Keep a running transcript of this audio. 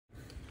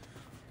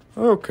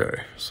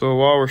Okay, so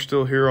while we're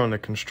still here on the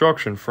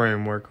construction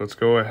framework, let's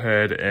go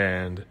ahead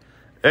and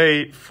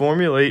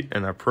formulate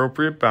an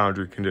appropriate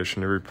boundary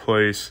condition to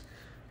replace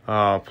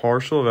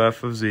partial of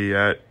f of z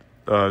at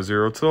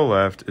 0 to the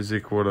left is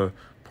equal to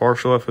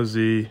partial f of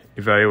z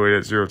evaluated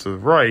at 0 to the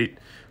right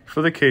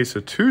for the case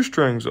of two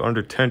strings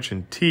under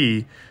tension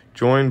T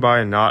joined by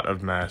a knot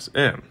of mass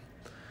m.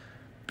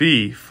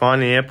 B,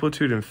 find the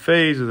amplitude and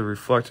phase of the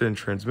reflected and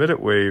transmitted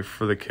wave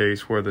for the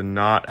case where the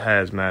knot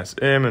has mass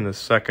m and the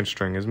second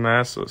string is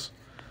massless.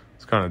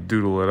 Let's kind of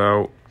doodle it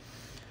out.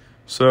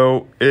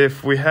 So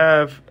if we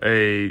have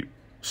a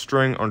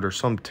string under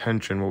some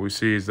tension, what we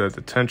see is that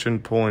the tension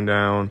pulling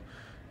down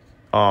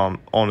on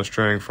a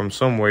string from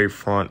some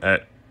wavefront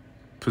at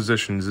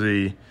position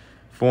z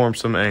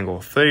forms some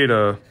angle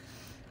theta,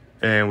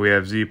 and we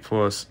have z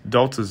plus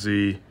delta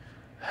z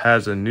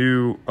has a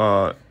new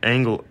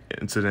angle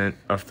incident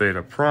of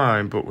theta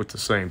prime, but with the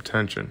same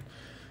tension.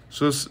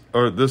 So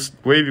this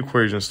wave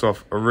equation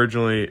stuff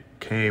originally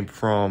came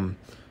from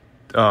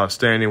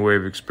standing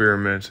wave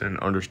experiments and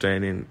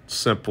understanding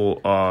simple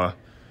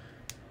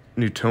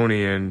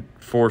Newtonian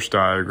force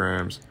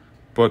diagrams,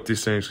 but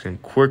these things can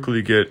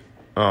quickly get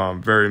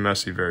very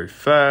messy very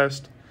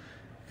fast,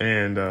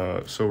 and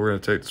so we're going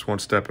to take this one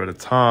step at a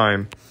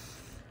time.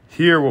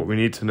 Here what we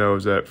need to know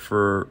is that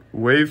for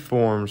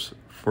waveforms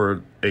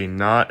for a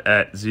knot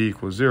at z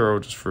equals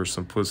 0, just for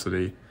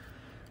simplicity,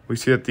 we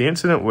see that the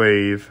incident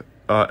wave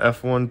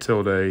f1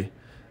 tilde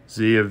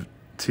z of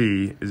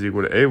t is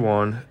equal to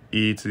a1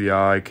 e to the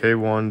I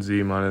k1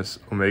 z minus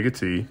omega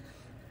t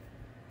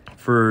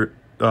for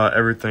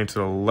everything to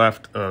the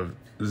left of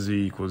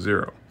z equals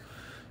 0.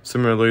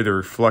 Similarly, the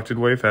reflected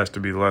wave has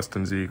to be less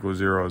than z equals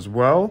 0 as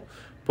well,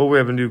 but we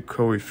have a new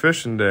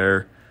coefficient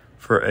there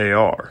for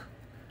AR.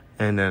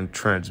 And then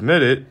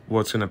transmitted,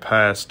 what's going to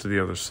pass to the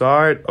other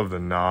side of the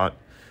knot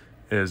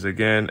is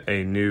again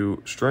a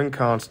new string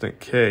constant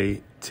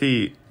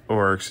K2,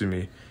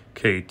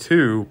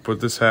 but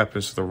this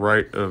happens to the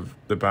right of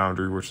the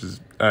boundary, which is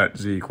at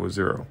z equals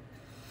 0.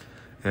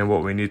 And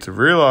what we need to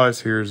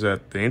realize here is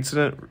that the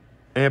incident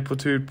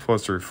amplitude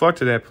plus the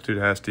reflected amplitude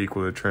has to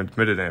equal the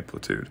transmitted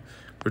amplitude,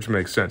 which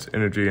makes sense.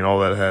 Energy and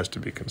all that has to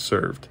be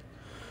conserved.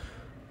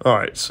 All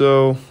right,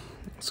 so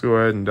let's go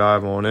ahead and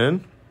dive on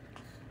in.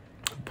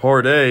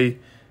 Part A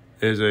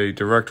is a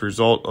direct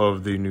result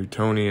of the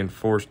Newtonian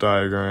force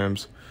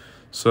diagrams.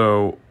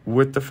 So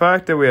with the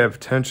fact that we have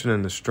tension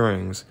in the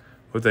strings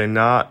with a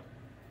knot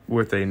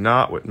with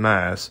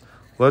mass,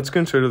 let's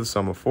consider the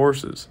sum of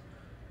forces,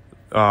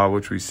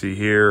 which we see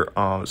here.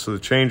 So the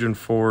change in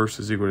force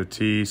is equal to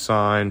T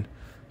sine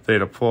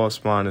theta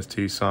plus minus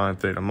T sine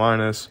theta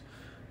minus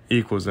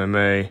equals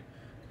ma.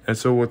 And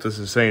so what this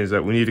is saying is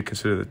that we need to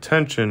consider the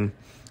tension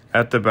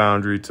at the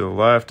boundary to the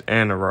left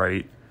and the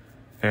right.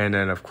 And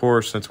then, of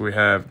course, since we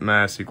have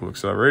mass equal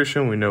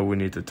acceleration, we know we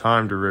need the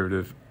time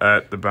derivative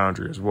at the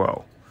boundary as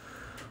well.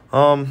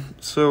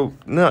 So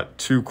not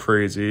too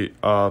crazy.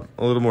 A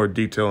little more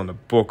detail in the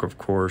book, of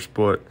course,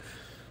 but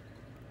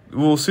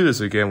we'll see this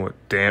again with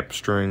damped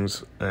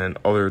strings and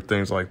other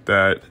things like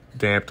that,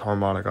 damped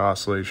harmonic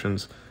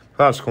oscillations.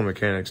 Classical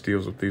mechanics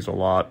deals with these a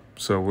lot,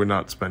 so we're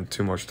not spending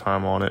too much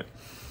time on it.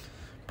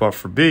 But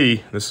for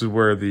B, this is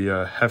where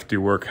the hefty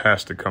work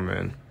has to come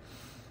in.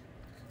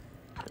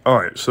 All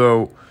right,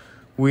 so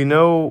we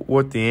know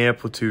what the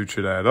amplitude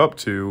should add up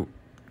to.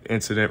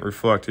 Incident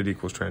reflected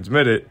equals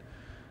transmitted.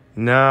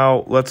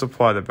 Now let's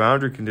apply the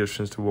boundary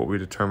conditions to what we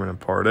determined in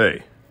part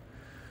A.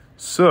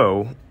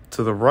 So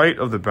to the right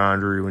of the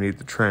boundary, we need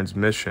the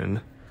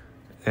transmission.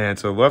 And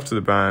to the left of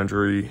the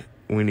boundary,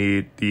 we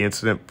need the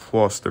incident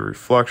plus the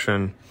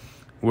reflection,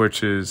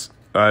 which is,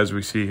 as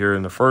we see here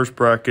in the first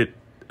bracket,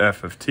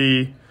 f of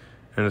t.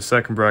 In the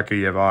second bracket,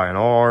 you have I and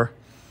R.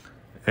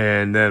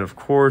 And then, of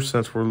course,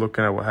 since we're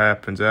looking at what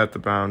happens at the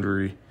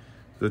boundary,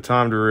 the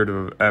time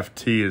derivative of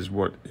ft is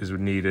what is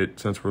needed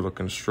since we're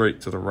looking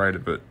straight to the right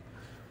of it,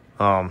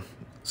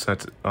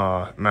 since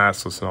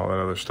massless and all that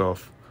other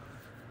stuff.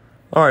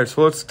 All right,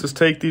 so let's just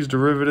take these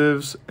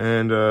derivatives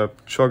and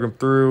chug them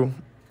through.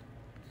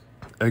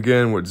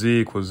 Again, with z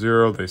equals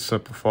 0, they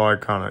simplify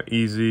kind of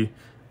easy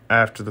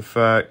after the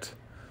fact.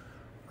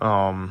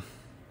 You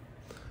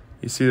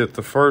see that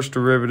the first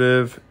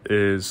derivative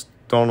is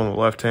done on the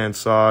left-hand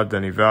side,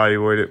 then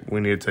evaluate it. We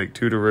need to take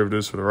two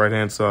derivatives for the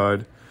right-hand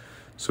side.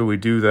 So we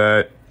do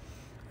that.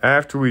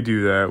 After we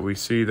do that, we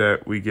see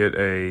that we get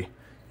a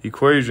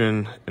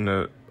equation in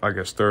the,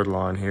 third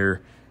line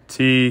here.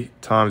 T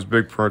times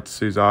big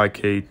parentheses I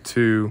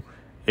k2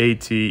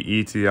 at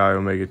e to the I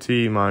omega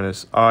t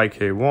minus I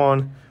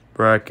k1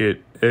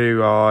 bracket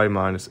ai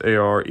minus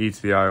ar e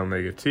to the I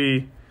omega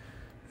t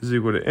is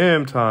equal to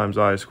m times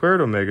I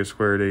squared omega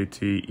squared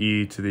at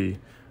e to the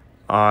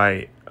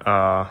I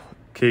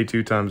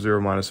k2 times 0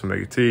 minus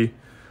omega t.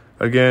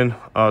 Again,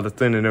 the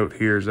thing to note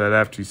here is that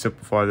after you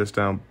simplify this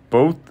down,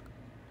 both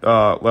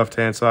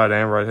left-hand side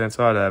and right-hand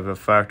side have a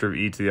factor of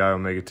e to the I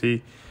omega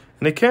t,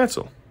 and they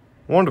cancel.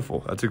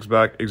 Wonderful. That's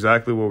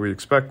exactly what we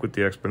expect with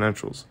the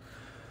exponentials.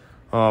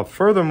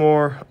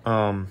 Furthermore,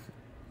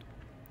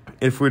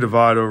 if we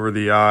divide over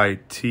the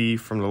IT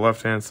from the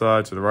left-hand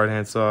side to the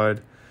right-hand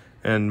side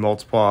and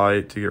multiply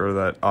it to get rid of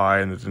that I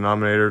in the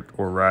denominator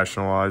or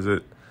rationalize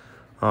it,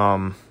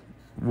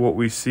 what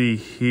we see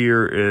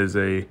here is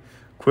a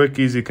quick,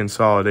 easy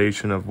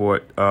consolidation of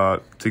what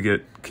to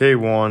get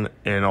K1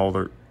 and all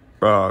the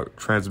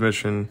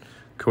transmission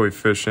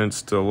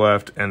coefficients to the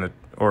left and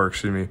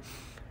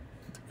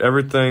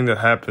everything that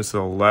happens to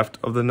the left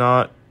of the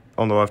knot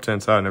on the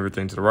left-hand side and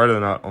everything to the right of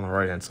the knot on the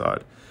right-hand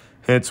side.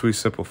 Hence, we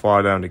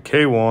simplify down to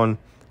K1,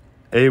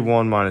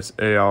 A1 minus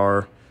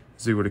AR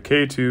is equal to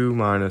K2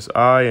 minus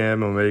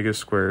IM omega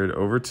squared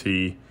over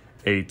T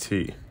AT.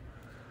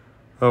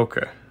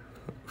 Okay.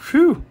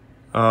 Phew.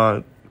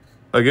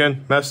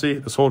 Again, messy.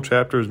 This whole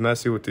chapter is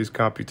messy with these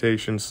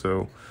computations,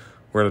 so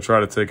we're going to try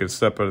to take it a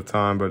step at a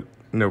time, but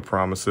no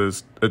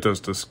promises. It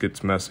just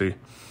gets messy.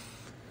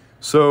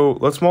 So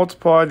let's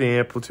multiply the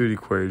amplitude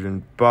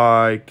equation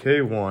by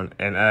K1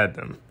 and add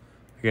them.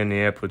 Again, the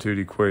amplitude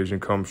equation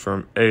comes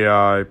from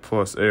AI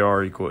plus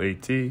AR equal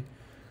AT.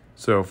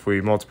 So if we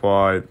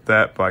multiply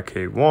that by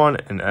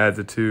K1 and add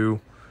the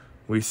two,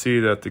 we see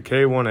that the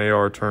K1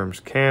 AR terms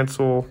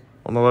cancel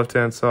on the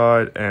left-hand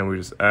side, and we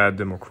just add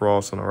them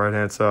across on the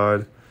right-hand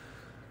side.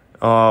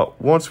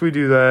 Once we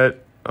do that,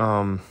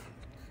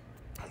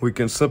 we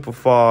can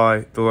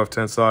simplify the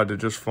left-hand side to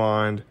just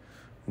find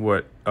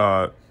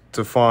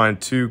to find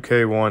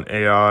 2K1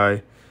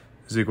 AI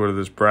is equal to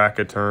this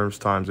bracket terms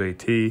times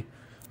AT.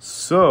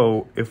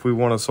 So if we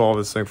want to solve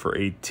this thing for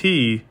AT,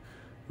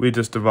 we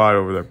just divide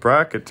over that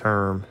bracket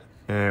term,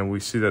 and we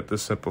see that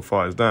this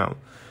simplifies down.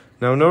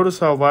 Now notice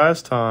how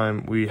last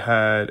time we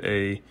had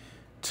a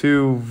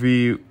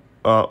 2V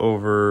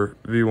over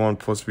V1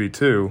 plus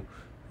V2.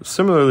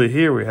 Similarly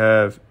here we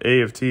have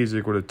A of T is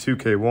equal to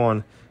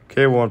 2K1,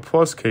 K1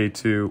 plus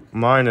K2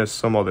 minus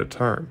some other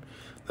term.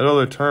 That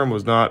other term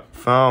was not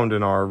found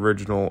in our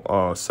original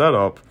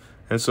setup,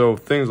 and so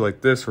things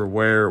like this are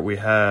where we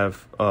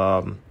have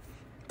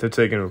to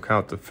take into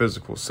account the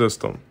physical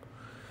system.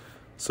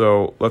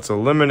 So let's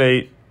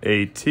eliminate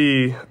AT.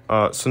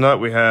 So now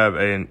we have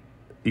an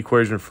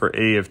equation for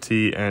A of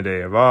T and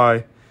A of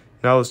I.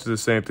 Now let's do the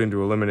same thing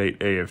to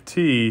eliminate A of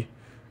T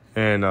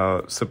and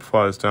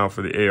simplify this down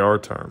for the AR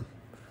term.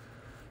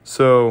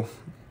 So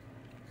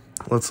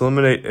let's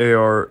eliminate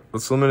AR.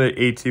 Let's eliminate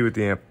AT with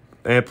the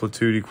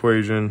amplitude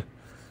equation,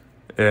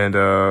 and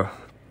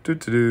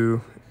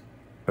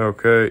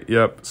okay,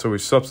 yep. So we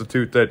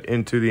substitute that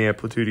into the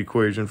amplitude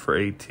equation for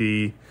AT,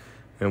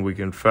 and we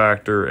can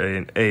factor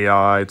an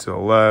AI to the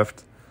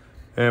left.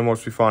 And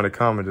once we find a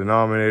common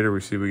denominator,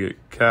 we see we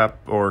get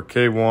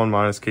K1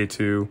 minus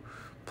K2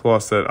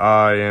 plus that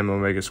IM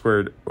omega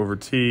squared over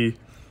T.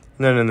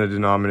 And then in the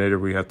denominator,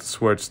 we have to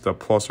switch the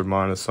plus or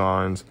minus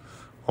signs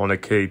on the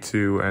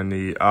K2 and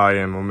the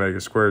IM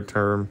omega squared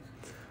term.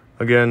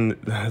 Again,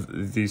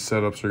 these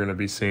setups are going to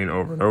be seen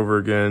over and over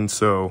again,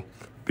 so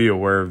be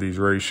aware of these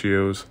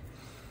ratios.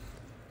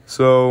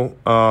 So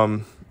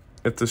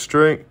if the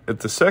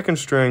second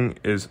string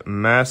is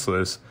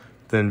massless,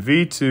 then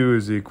V2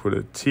 is equal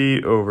to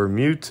T over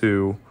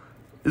mu2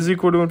 is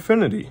equal to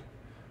infinity.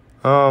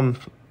 And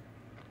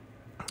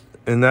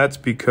that's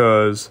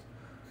because,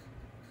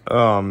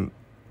 again,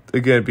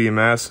 being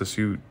massless,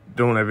 you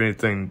don't have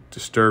anything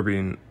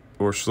disturbing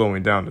or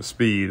slowing down the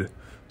speed,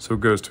 so it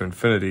goes to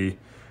infinity.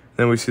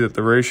 Then we see that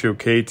the ratio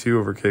K2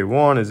 over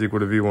K1 is equal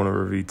to V1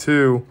 over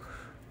V2,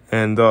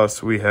 and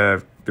thus we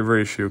have the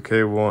ratio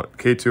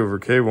K2 over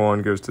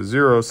K1 goes to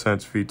 0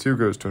 since V2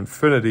 goes to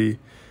infinity,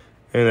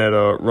 and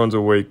that runs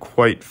away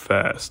quite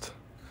fast.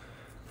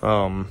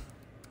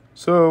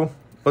 So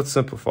let's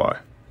simplify.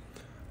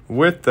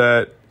 With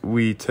that,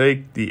 we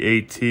take the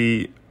AT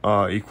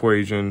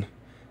equation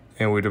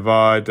and we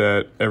divide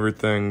that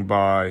everything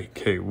by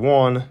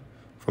K1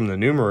 from the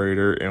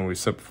numerator, and we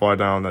simplify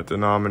down that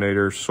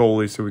denominator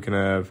solely so we can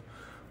have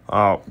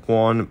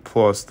 1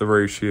 plus the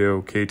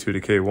ratio K2 to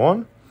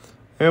K1.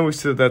 And we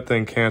see that that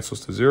thing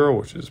cancels to 0,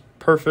 which is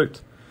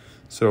perfect.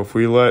 So if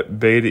we let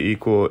beta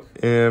equal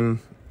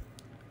M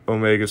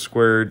omega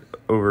squared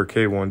over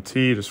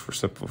K1T, just for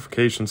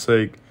simplification's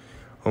sake,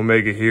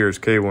 omega here is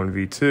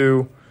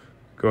K1V2.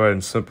 Go ahead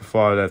and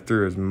simplify that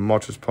through as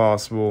much as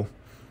possible.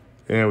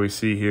 And we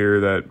see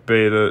here that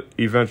beta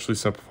eventually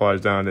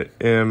simplifies down to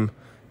M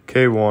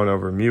K1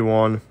 over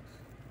mu1.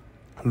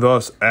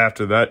 Thus,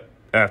 after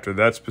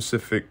that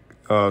specific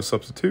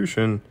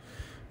substitution,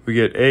 we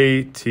get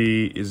AT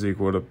is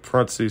equal to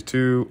parentheses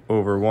 2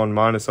 over 1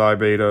 minus I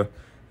beta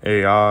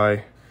AI,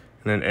 and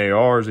then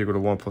AR is equal to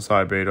 1 plus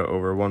I beta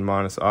over 1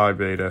 minus I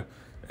beta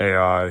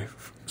AI.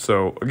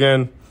 So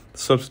again, the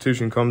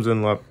substitution comes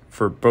in left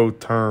for both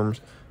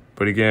terms,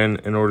 but again,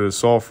 in order to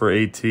solve for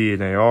AT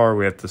and AR,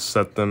 we have to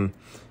set them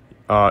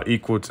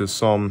equal to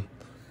some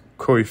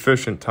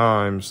coefficient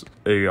times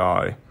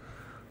AI.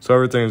 So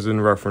everything is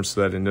in reference to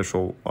that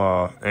initial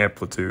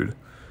amplitude.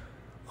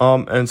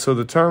 And so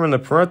the term in the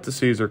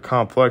parentheses are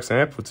complex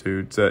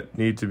amplitudes that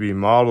need to be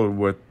modeled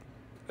with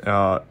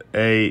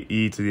A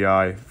e to the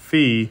I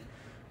phi.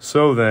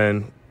 So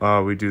then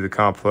we do the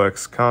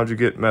complex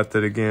conjugate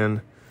method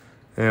again.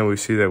 And we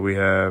see that we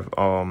have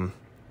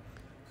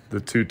the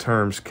two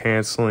terms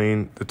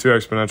canceling, the two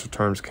exponential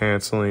terms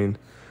canceling.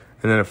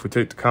 And then if we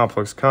take the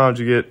complex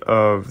conjugate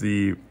of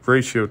the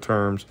ratio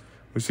terms,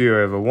 we see we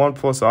have a 1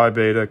 plus I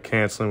beta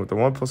canceling with the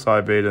 1 plus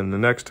I beta in the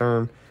next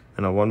term,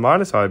 and a 1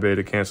 minus I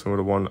beta canceling with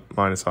a 1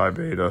 minus I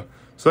beta.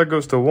 So that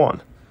goes to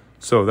 1.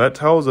 So that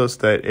tells us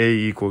that A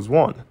equals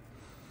 1.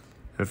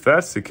 If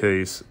that's the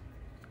case,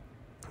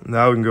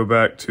 now we can go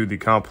back to the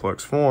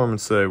complex form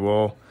and say,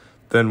 well,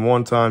 then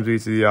 1 times e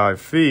to the I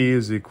phi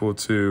is equal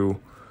to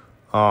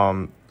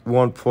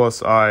 1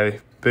 plus I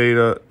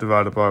beta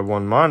divided by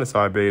 1 minus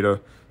I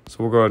beta. So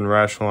we'll go ahead and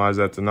rationalize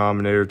that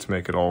denominator to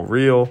make it all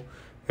real.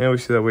 And we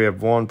see that we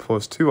have 1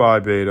 plus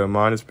 2I beta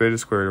minus beta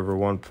squared over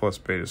 1 plus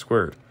beta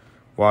squared.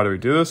 Why do we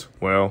do this?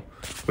 Well,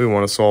 we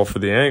want to solve for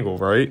the angle,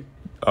 right?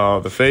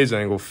 The phase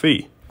angle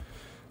phi.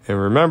 And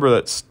remember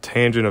that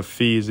tangent of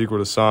phi is equal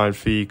to sine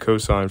phi,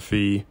 cosine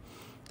phi.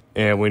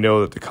 And we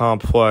know that the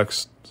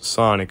complex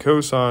sine and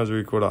cosines are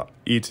equal to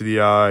e to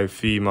the I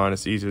phi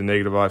minus e to the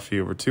negative I phi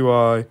over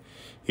 2i,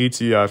 e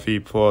to the I phi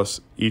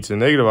plus e to the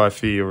negative I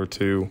phi over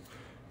 2.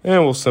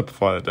 And we'll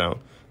simplify that down.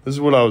 This is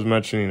what I was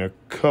mentioning a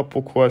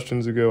couple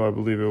questions ago. I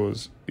believe it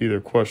was either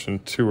question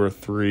 2 or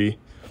 3,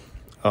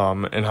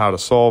 and how to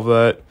solve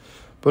that.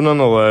 But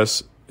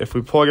nonetheless, if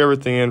we plug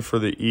everything in for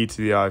the e to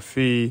the I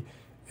phi,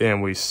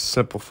 and we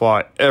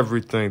simplify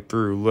everything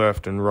through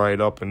left and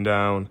right, up and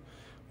down,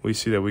 we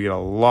see that we get a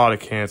lot of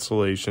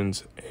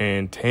cancellations,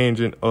 and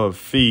tangent of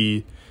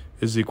phi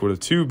is equal to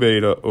 2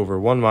 beta over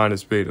 1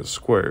 minus beta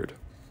squared.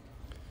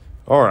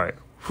 All right,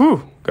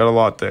 got a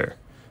lot there.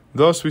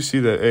 Thus, we see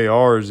that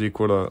AR is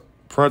equal to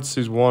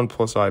parentheses 1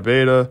 plus I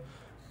beta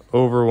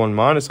over 1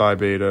 minus I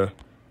beta.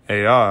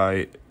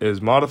 AI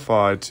is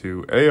modified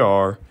to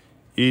AR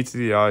e to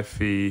the I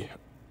phi,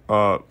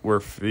 where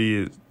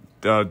phi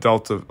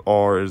delta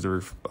R is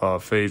the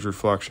phase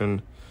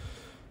reflection.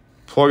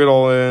 Plug it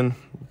all in.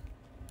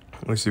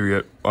 We see we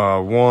get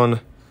 1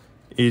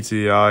 e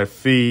to the I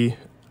phi,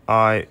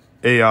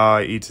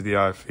 AI e to the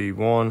I phi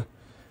 1.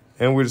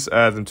 And we just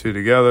add them two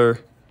together,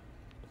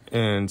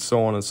 and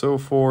so on and so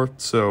forth.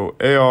 So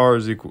AR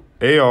is equal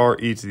AR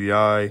e to the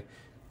I,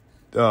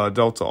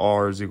 delta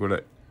R is equal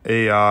to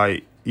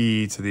AI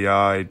e to the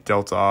I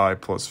delta I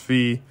plus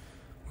phi,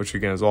 which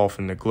again is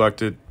often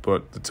neglected,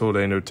 but the tilde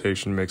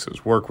notation makes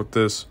us work with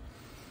this.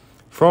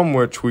 From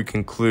which we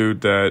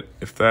conclude that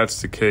if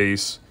that's the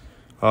case,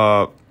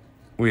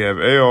 we have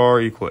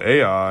AR equal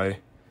AI,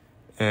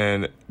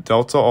 and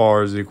delta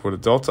R is equal to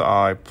delta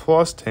I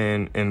plus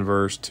tan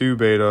inverse 2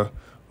 beta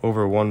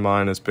over 1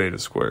 minus beta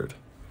squared.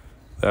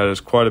 That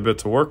is quite a bit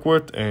to work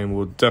with, and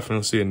we'll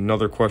definitely see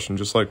another question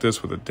just like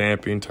this with a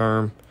damping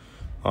term.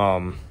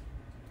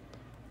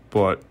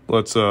 But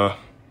let's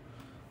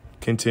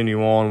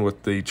continue on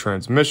with the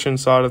transmission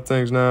side of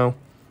things now.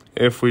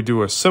 If we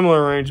do a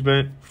similar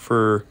arrangement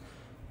for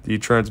the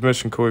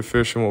transmission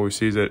coefficient, what we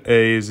see is that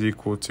A is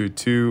equal to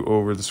 2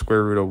 over the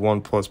square root of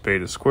 1 plus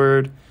beta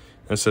squared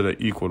instead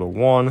of equal to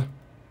 1.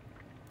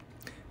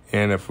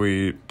 And if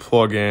we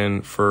plug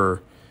in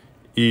for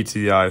e to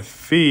the I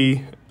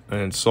phi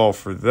and solve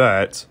for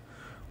that,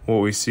 what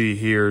we see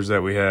here is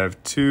that we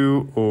have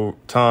 2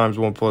 times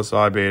 1 plus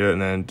I beta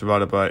and then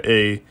divided by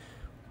A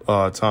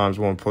times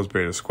 1 plus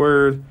beta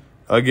squared.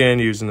 Again,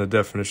 using the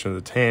definition of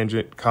the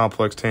tangent,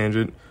 complex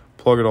tangent,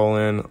 plug it all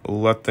in,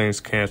 let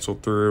things cancel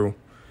through.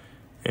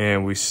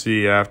 And we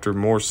see after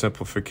more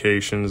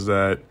simplifications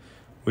that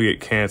we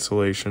get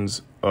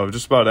cancellations of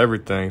just about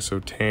everything.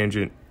 So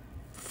tangent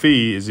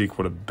phi is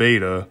equal to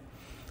beta.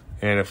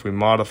 And if we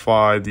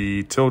modify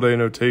the tilde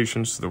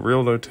notations to the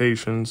real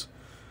notations,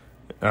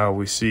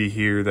 we see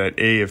here that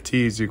A of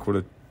t is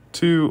equal to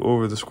 2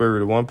 over the square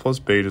root of 1 plus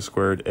beta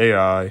squared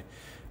AI.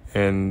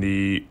 And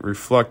the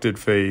reflected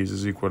phase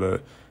is equal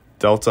to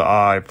delta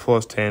I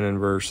plus tan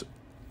inverse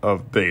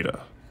of beta.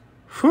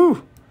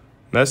 Whew!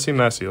 Messy,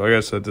 messy. Like I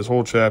said, this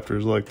whole chapter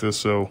is like this,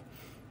 so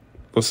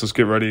let's just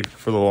get ready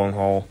for the long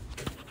haul.